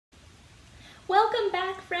Welcome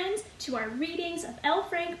back, friends, to our readings of L.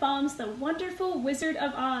 Frank Baum's The Wonderful Wizard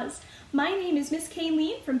of Oz. My name is Miss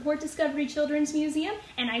Cailin from Port Discovery Children's Museum,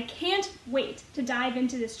 and I can't wait to dive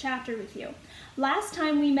into this chapter with you. Last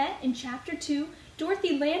time we met in Chapter 2,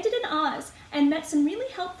 Dorothy landed in Oz and met some really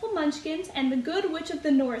helpful munchkins, and the Good Witch of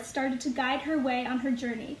the North started to guide her way on her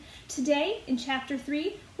journey. Today, in Chapter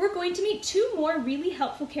 3, we're going to meet two more really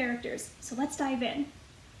helpful characters, so let's dive in.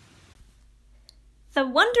 The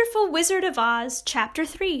Wonderful Wizard of Oz, Chapter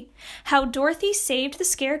 3, How Dorothy Saved the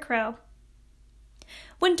Scarecrow.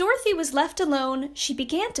 When Dorothy was left alone, she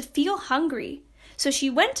began to feel hungry, so she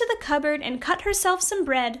went to the cupboard and cut herself some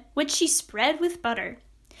bread, which she spread with butter.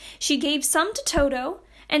 She gave some to Toto,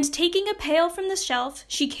 and taking a pail from the shelf,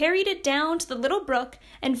 she carried it down to the little brook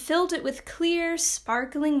and filled it with clear,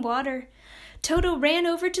 sparkling water. Toto ran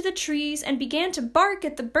over to the trees and began to bark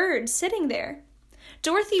at the bird sitting there.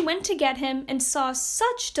 Dorothy went to get him and saw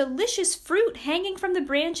such delicious fruit hanging from the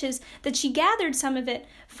branches that she gathered some of it,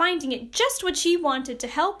 finding it just what she wanted to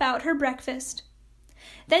help out her breakfast.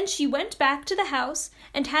 Then she went back to the house,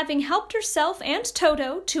 and having helped herself and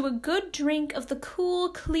Toto to a good drink of the cool,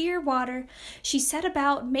 clear water, she set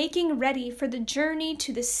about making ready for the journey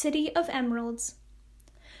to the City of Emeralds.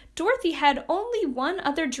 Dorothy had only one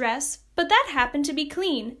other dress, but that happened to be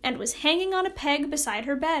clean and was hanging on a peg beside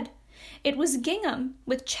her bed. It was gingham,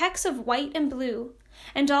 with checks of white and blue,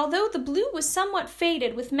 and although the blue was somewhat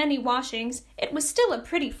faded with many washings, it was still a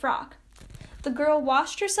pretty frock. The girl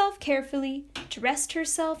washed herself carefully, dressed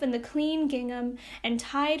herself in the clean gingham, and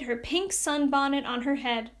tied her pink sunbonnet on her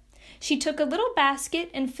head. She took a little basket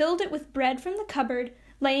and filled it with bread from the cupboard,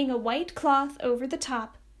 laying a white cloth over the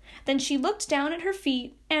top. Then she looked down at her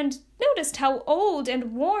feet and noticed how old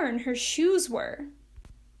and worn her shoes were.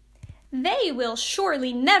 "They will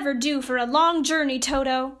surely never do for a long journey,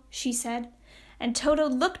 Toto," she said, and Toto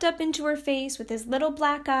looked up into her face with his little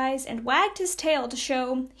black eyes and wagged his tail to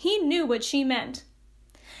show he knew what she meant.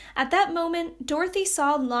 At that moment, Dorothy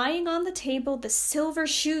saw lying on the table the silver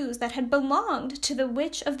shoes that had belonged to the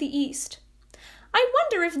Witch of the East. "I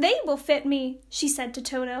wonder if they will fit me," she said to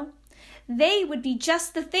Toto. "They would be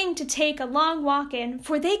just the thing to take a long walk in,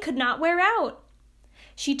 for they could not wear out."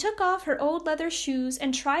 She took off her old leather shoes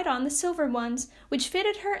and tried on the silver ones, which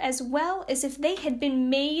fitted her as well as if they had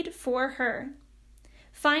been made for her.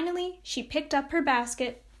 Finally, she picked up her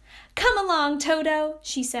basket. "Come along, Toto,"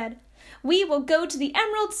 she said. "We will go to the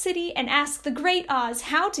Emerald City and ask the Great Oz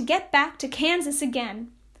how to get back to Kansas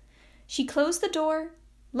again." She closed the door,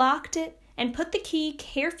 locked it, and put the key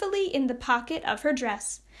carefully in the pocket of her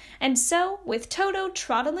dress. And so, with Toto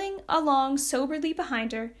trotting along soberly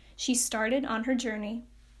behind her, she started on her journey.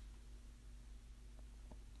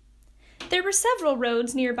 There were several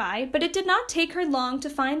roads nearby, but it did not take her long to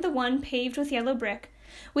find the one paved with yellow brick.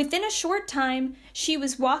 Within a short time, she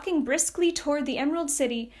was walking briskly toward the Emerald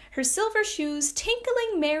City, her silver shoes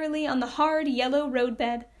tinkling merrily on the hard yellow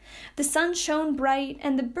roadbed. The sun shone bright,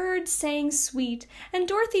 and the birds sang sweet, and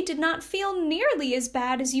Dorothy did not feel nearly as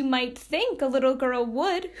bad as you might think a little girl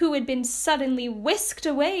would who had been suddenly whisked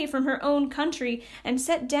away from her own country and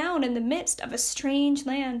set down in the midst of a strange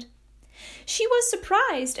land. She was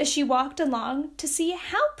surprised as she walked along to see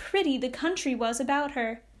how pretty the country was about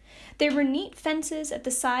her. There were neat fences at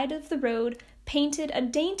the side of the road, painted a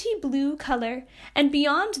dainty blue color, and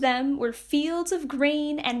beyond them were fields of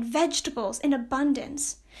grain and vegetables in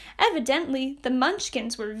abundance. Evidently, the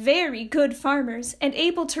Munchkins were very good farmers and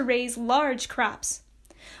able to raise large crops.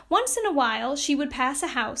 Once in a while, she would pass a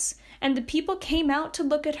house, and the people came out to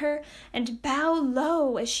look at her and bow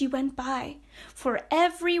low as she went by, for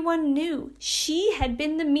everyone knew she had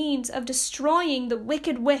been the means of destroying the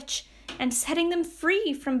wicked witch and setting them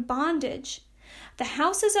free from bondage. The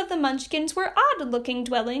houses of the Munchkins were odd-looking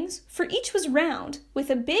dwellings, for each was round, with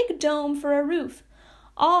a big dome for a roof.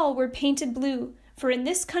 All were painted blue, for in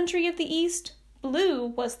this country of the East, blue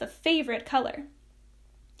was the favorite color.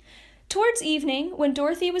 Towards evening, when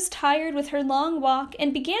Dorothy was tired with her long walk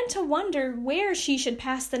and began to wonder where she should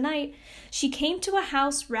pass the night, she came to a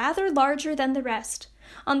house rather larger than the rest.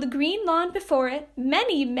 On the green lawn before it,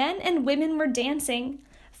 many men and women were dancing.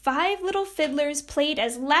 5 little fiddlers played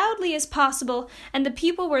as loudly as possible, and the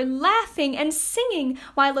people were laughing and singing,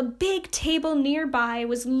 while a big table nearby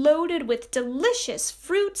was loaded with delicious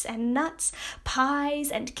fruits and nuts,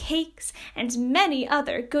 pies and cakes, and many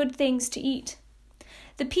other good things to eat.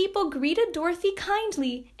 The people greeted Dorothy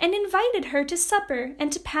kindly and invited her to supper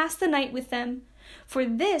and to pass the night with them. For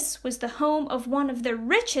this was the home of one of the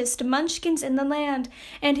richest Munchkins in the land,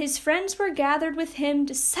 and his friends were gathered with him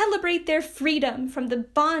to celebrate their freedom from the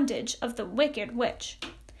bondage of the wicked witch.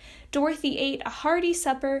 Dorothy ate a hearty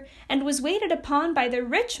supper and was waited upon by the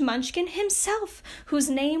rich Munchkin himself, whose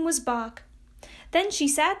name was Boq. Then she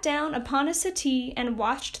sat down upon a settee and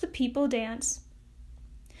watched the people dance.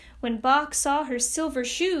 When Boq saw her silver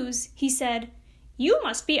shoes, he said, "You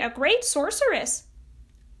must be a great sorceress."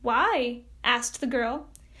 "Why?" asked the girl.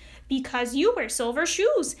 "Because you wear silver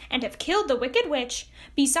shoes and have killed the wicked witch.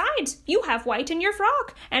 Besides, you have white in your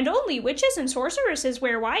frock, and only witches and sorceresses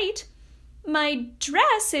wear white." "My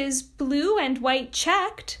dress is blue and white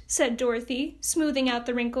checked," said Dorothy, smoothing out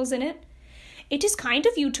the wrinkles in it. "It is kind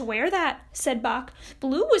of you to wear that," said Boq.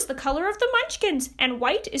 "Blue is the color of the Munchkins, and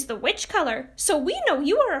white is the witch color, so we know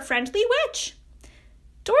you are a friendly witch."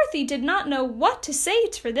 Dorothy did not know what to say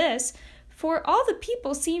for this, for all the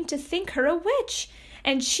people seemed to think her a witch,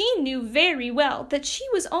 and she knew very well that she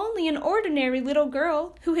was only an ordinary little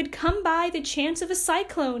girl who had come by the chance of a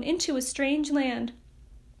cyclone into a strange land.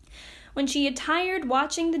 When she had tired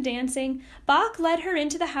watching the dancing, Boq led her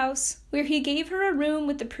into the house, where he gave her a room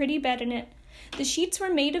with a pretty bed in it. The sheets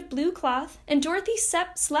were made of blue cloth, and Dorothy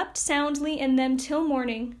slept soundly in them till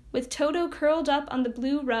morning, with Toto curled up on the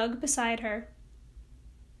blue rug beside her.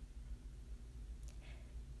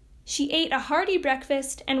 She ate a hearty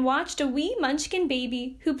breakfast and watched a wee Munchkin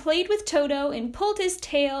baby who played with Toto and pulled his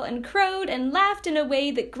tail and crowed and laughed in a way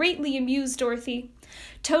that greatly amused Dorothy.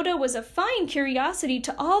 Toto was a fine curiosity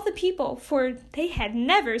to all the people, for they had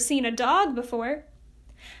never seen a dog before.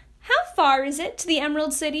 "How far is it to the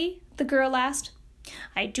Emerald City?" the girl asked.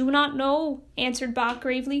 "I do not know," answered Boq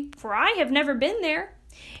gravely, "for I have never been there.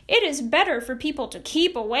 It is better for people to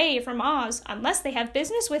keep away from Oz unless they have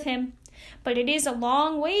business with him. But it is a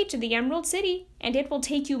long way to the Emerald City, and it will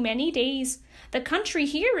take you many days. The country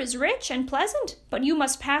here is rich and pleasant, but you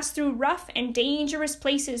must pass through rough and dangerous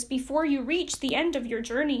places before you reach the end of your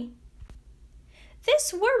journey."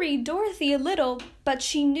 This worried Dorothy a little, but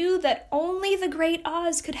she knew that only the Great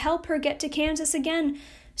Oz could help her get to Kansas again,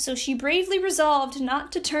 so she bravely resolved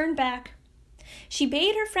not to turn back. She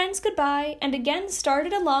bade her friends goodbye and again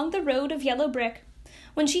started along the road of yellow brick.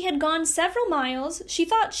 When she had gone several miles, she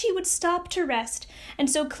thought she would stop to rest, and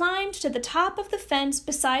so climbed to the top of the fence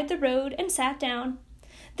beside the road and sat down.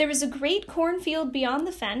 There was a great cornfield beyond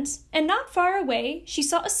the fence, and not far away she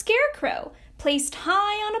saw a scarecrow placed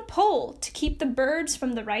high on a pole to keep the birds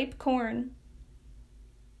from the ripe corn.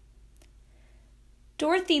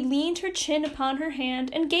 Dorothy leaned her chin upon her hand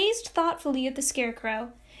and gazed thoughtfully at the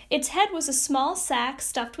scarecrow. Its head was a small sack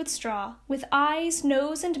stuffed with straw, with eyes,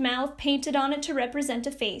 nose, and mouth painted on it to represent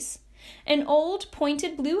a face. An old,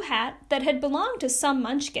 pointed blue hat that had belonged to some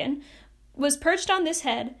Munchkin was perched on this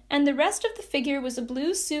head, and the rest of the figure was a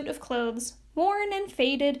blue suit of clothes, worn and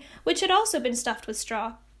faded, which had also been stuffed with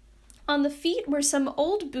straw. On the feet were some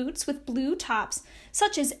old boots with blue tops,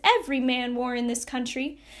 such as every man wore in this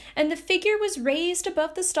country, and the figure was raised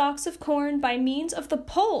above the stalks of corn by means of the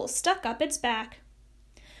pole stuck up its back.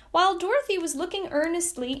 While Dorothy was looking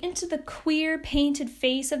earnestly into the queer painted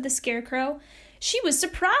face of the scarecrow, she was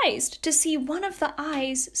surprised to see one of the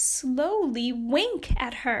eyes slowly wink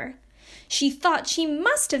at her. She thought she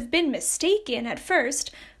must have been mistaken at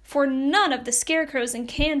first, for none of the scarecrows in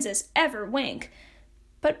Kansas ever wink.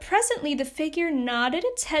 But presently the figure nodded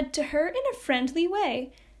its head to her in a friendly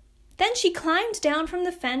way. Then she climbed down from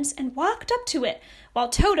the fence and walked up to it, while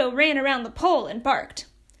Toto ran around the pole and barked.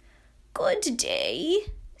 "Good day,"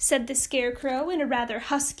 said the scarecrow in a rather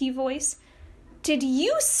husky voice. "Did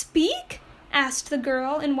you speak?" asked the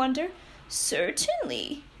girl in wonder.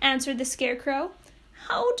 "Certainly," answered the scarecrow.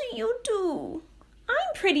 "How do you do?"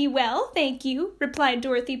 "I'm pretty well, thank you," replied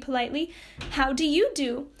Dorothy politely. "How do you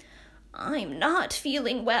do?" "I'm not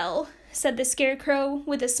feeling well," said the scarecrow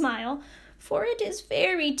with a smile, "for it is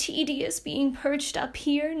very tedious being perched up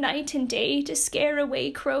here night and day to scare away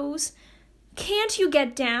crows." "Can't you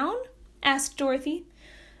get down?" asked Dorothy.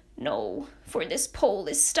 "No, for this pole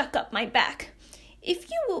is stuck up my back.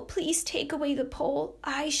 If you will please take away the pole,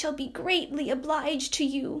 I shall be greatly obliged to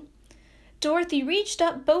you." Dorothy reached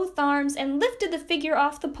up both arms and lifted the figure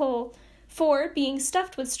off the pole, for, being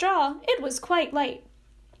stuffed with straw, it was quite light.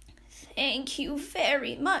 "Thank you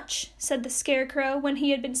very much," said the scarecrow when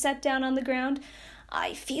he had been set down on the ground.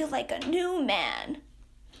 "I feel like a new man."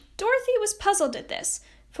 Dorothy was puzzled at this,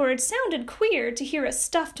 for it sounded queer to hear a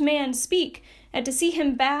stuffed man speak, and to see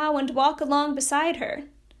him bow and walk along beside her.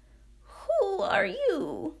 "Who are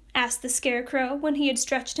you?" asked the scarecrow when he had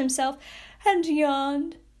stretched himself and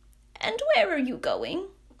yawned. "And where are you going?"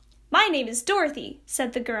 "My name is Dorothy,"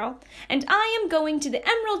 said the girl, "and I am going to the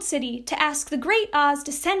Emerald City to ask the Great Oz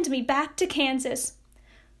to send me back to Kansas."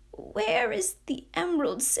 "Where is the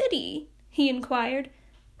Emerald City?" he inquired.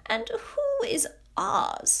 "And who is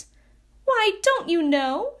Oz?" "Why, don't you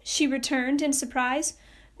know?" she returned in surprise.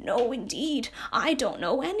 "No, indeed, I don't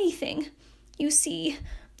know anything. You see,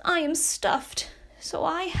 I am stuffed, so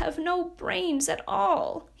I have no brains at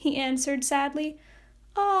all," he answered sadly.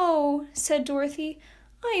 "Oh," said Dorothy,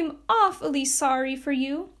 "I am awfully sorry for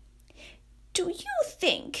you." "Do you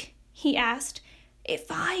think," he asked, "if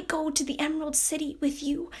I go to the Emerald City with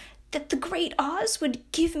you, that the great Oz would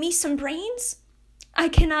give me some brains?" "I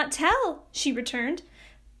cannot tell," she returned,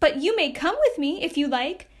 "but you may come with me if you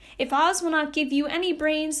like. If Oz will not give you any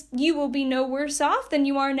brains, you will be no worse off than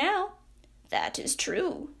you are now." "That is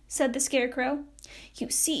true," said the Scarecrow. "You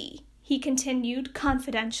see," he continued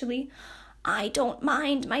confidentially, "I don't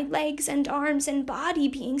mind my legs and arms and body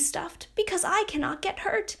being stuffed, because I cannot get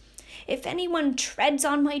hurt. If anyone treads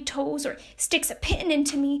on my toes or sticks a pin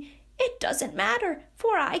into me, it doesn't matter,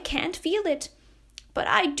 for I can't feel it. But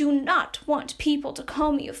I do not want people to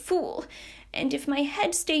call me a fool, and if my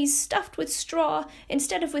head stays stuffed with straw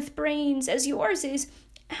instead of with brains, as yours is,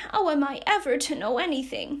 how am I ever to know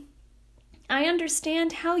anything?" "I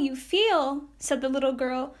understand how you feel," said the little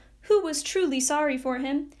girl, who was truly sorry for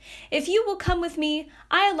him. "If you will come with me,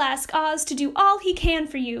 I'll ask Oz to do all he can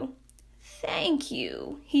for you." "Thank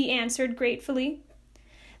you," he answered gratefully.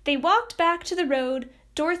 They walked back to the road.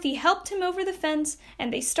 Dorothy helped him over the fence,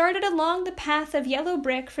 and they started along the path of yellow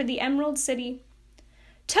brick for the Emerald City.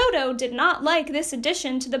 Toto did not like this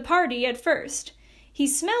addition to the party at first. He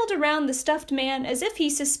smelled around the stuffed man as if he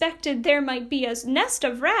suspected there might be a nest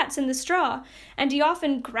of rats in the straw, and he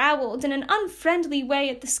often growled in an unfriendly way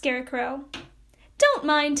at the Scarecrow. "Don't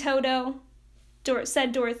mind Toto,"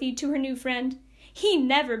 said Dorothy to her new friend. "He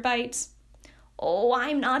never bites." "Oh,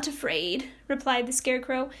 I'm not afraid," replied the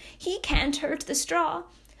Scarecrow. "He can't hurt the straw.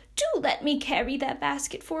 Do let me carry that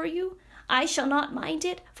basket for you. I shall not mind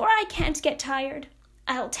it, for I can't get tired.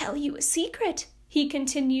 I'll tell you a secret," he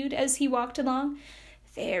continued as he walked along.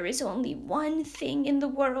 "There is only one thing in the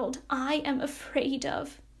world I am afraid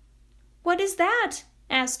of." "What is that?"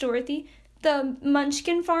 asked Dorothy. "The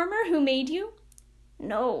Munchkin farmer who made you?"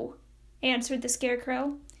 "No," answered the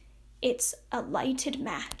Scarecrow. "It's a lighted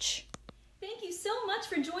match." Thank you so much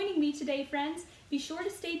for joining me today, friends. Be sure to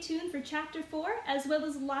stay tuned for Chapter 4, as well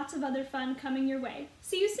as lots of other fun coming your way.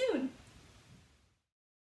 See you soon!